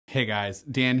Hey guys,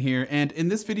 Dan here, and in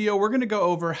this video we're going to go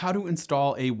over how to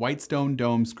install a Whitestone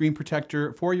Dome screen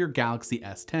protector for your Galaxy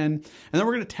S10, and then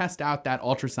we're going to test out that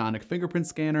ultrasonic fingerprint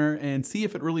scanner and see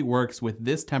if it really works with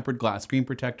this tempered glass screen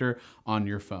protector on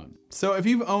your phone. So if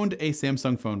you've owned a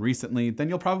Samsung phone recently, then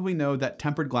you'll probably know that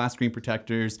tempered glass screen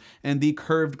protectors and the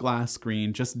curved glass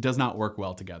screen just does not work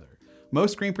well together.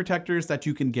 Most screen protectors that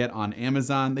you can get on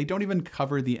Amazon, they don't even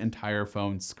cover the entire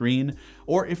phone screen,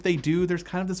 or if they do, there's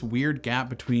kind of this weird gap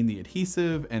between the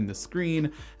adhesive and the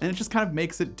screen, and it just kind of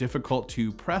makes it difficult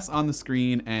to press on the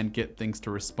screen and get things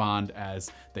to respond as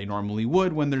they normally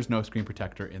would when there's no screen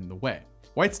protector in the way.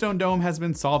 Whitestone Dome has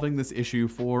been solving this issue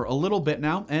for a little bit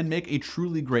now and make a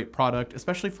truly great product,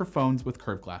 especially for phones with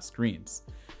curved glass screens.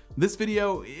 This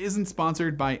video isn't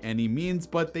sponsored by any means,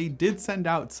 but they did send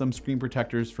out some screen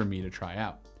protectors for me to try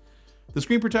out. The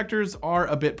screen protectors are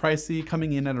a bit pricey,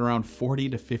 coming in at around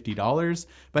 $40 to $50,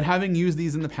 but having used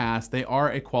these in the past, they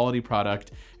are a quality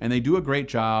product and they do a great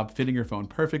job fitting your phone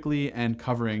perfectly and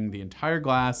covering the entire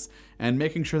glass and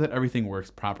making sure that everything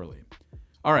works properly.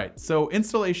 All right, so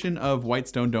installation of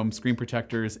Whitestone Dome screen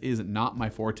protectors is not my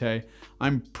forte.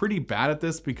 I'm pretty bad at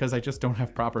this because I just don't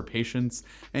have proper patience,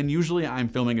 and usually I'm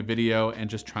filming a video and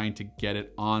just trying to get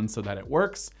it on so that it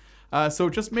works. So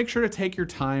just make sure to take your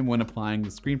time when applying the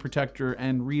screen protector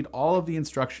and read all of the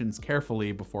instructions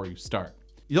carefully before you start.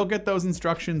 You'll get those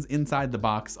instructions inside the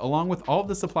box along with all of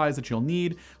the supplies that you'll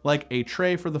need, like a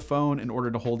tray for the phone in order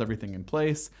to hold everything in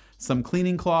place, some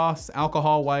cleaning cloths,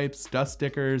 alcohol wipes, dust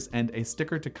stickers, and a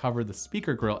sticker to cover the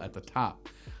speaker grill at the top.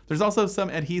 There's also some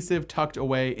adhesive tucked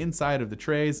away inside of the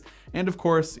trays, and of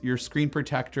course your screen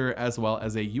protector as well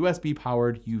as a USB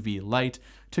powered UV light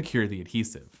to cure the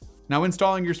adhesive. Now,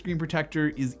 installing your screen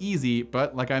protector is easy,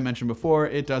 but like I mentioned before,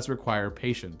 it does require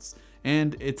patience.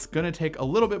 And it's gonna take a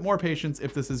little bit more patience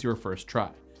if this is your first try.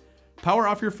 Power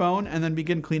off your phone and then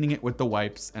begin cleaning it with the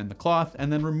wipes and the cloth,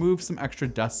 and then remove some extra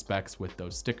dust specks with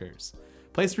those stickers.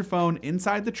 Place your phone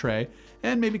inside the tray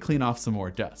and maybe clean off some more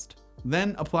dust.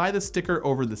 Then apply the sticker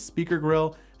over the speaker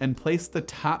grill and place the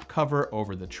top cover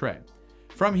over the tray.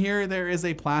 From here, there is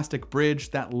a plastic bridge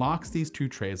that locks these two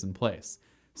trays in place.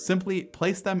 Simply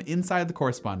place them inside the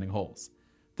corresponding holes.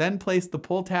 Then place the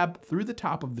pull tab through the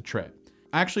top of the tray.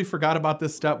 I actually forgot about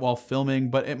this step while filming,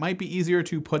 but it might be easier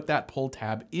to put that pull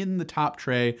tab in the top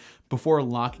tray before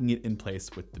locking it in place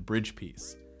with the bridge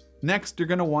piece. Next, you're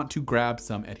gonna want to grab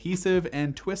some adhesive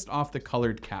and twist off the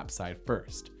colored cap side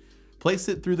first. Place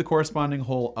it through the corresponding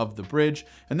hole of the bridge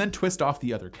and then twist off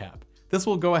the other cap. This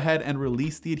will go ahead and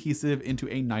release the adhesive into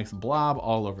a nice blob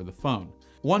all over the phone.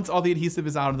 Once all the adhesive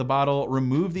is out of the bottle,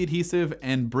 remove the adhesive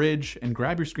and bridge and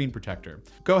grab your screen protector.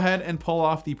 Go ahead and pull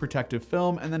off the protective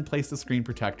film and then place the screen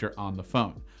protector on the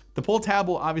phone. The pull tab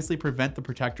will obviously prevent the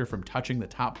protector from touching the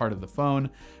top part of the phone.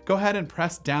 Go ahead and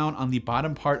press down on the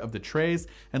bottom part of the trays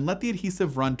and let the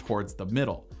adhesive run towards the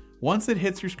middle. Once it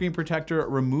hits your screen protector,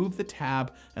 remove the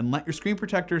tab and let your screen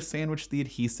protector sandwich the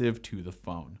adhesive to the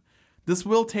phone. This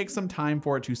will take some time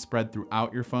for it to spread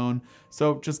throughout your phone,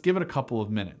 so just give it a couple of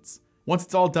minutes. Once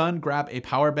it's all done, grab a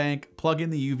power bank, plug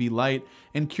in the UV light,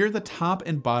 and cure the top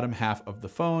and bottom half of the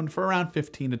phone for around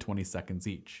 15 to 20 seconds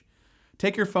each.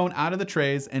 Take your phone out of the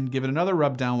trays and give it another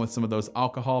rub down with some of those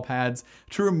alcohol pads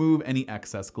to remove any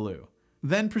excess glue.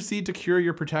 Then proceed to cure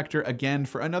your protector again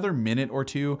for another minute or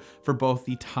two for both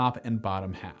the top and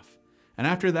bottom half. And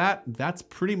after that, that's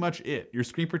pretty much it. Your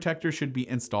screen protector should be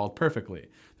installed perfectly.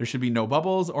 There should be no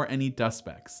bubbles or any dust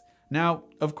specks. Now,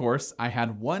 of course, I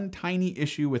had one tiny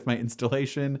issue with my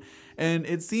installation, and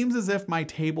it seems as if my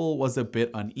table was a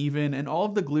bit uneven and all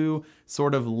of the glue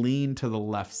sort of leaned to the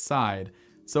left side.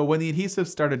 So when the adhesive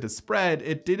started to spread,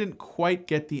 it didn't quite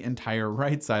get the entire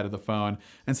right side of the phone,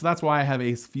 and so that's why I have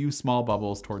a few small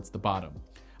bubbles towards the bottom.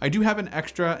 I do have an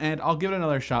extra, and I'll give it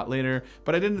another shot later,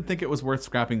 but I didn't think it was worth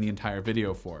scrapping the entire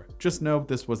video for. Just know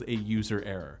this was a user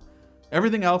error.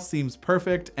 Everything else seems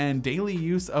perfect, and daily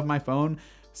use of my phone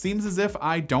seems as if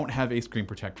I don't have a screen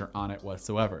protector on it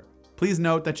whatsoever. Please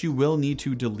note that you will need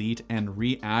to delete and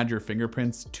re-add your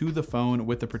fingerprints to the phone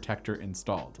with the protector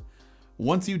installed.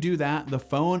 Once you do that, the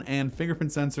phone and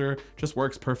fingerprint sensor just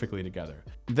works perfectly together.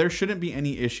 There shouldn't be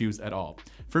any issues at all.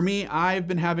 For me, I've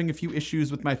been having a few issues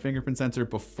with my fingerprint sensor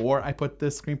before I put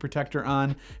this screen protector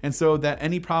on, and so that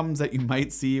any problems that you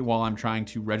might see while I'm trying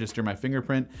to register my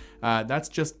fingerprint, that's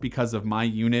just because of my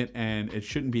unit and it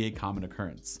shouldn't be a common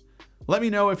occurrence. Let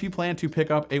me know if you plan to pick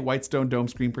up a Whitestone Dome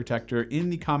screen protector in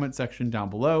the comment section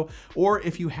down below, or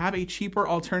if you have a cheaper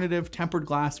alternative tempered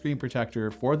glass screen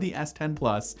protector for the S10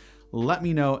 Plus, let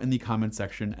me know in the comment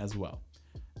section as well.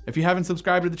 If you haven't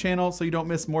subscribed to the channel so you don't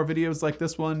miss more videos like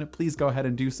this one, please go ahead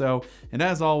and do so. And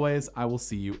as always, I will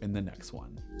see you in the next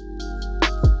one.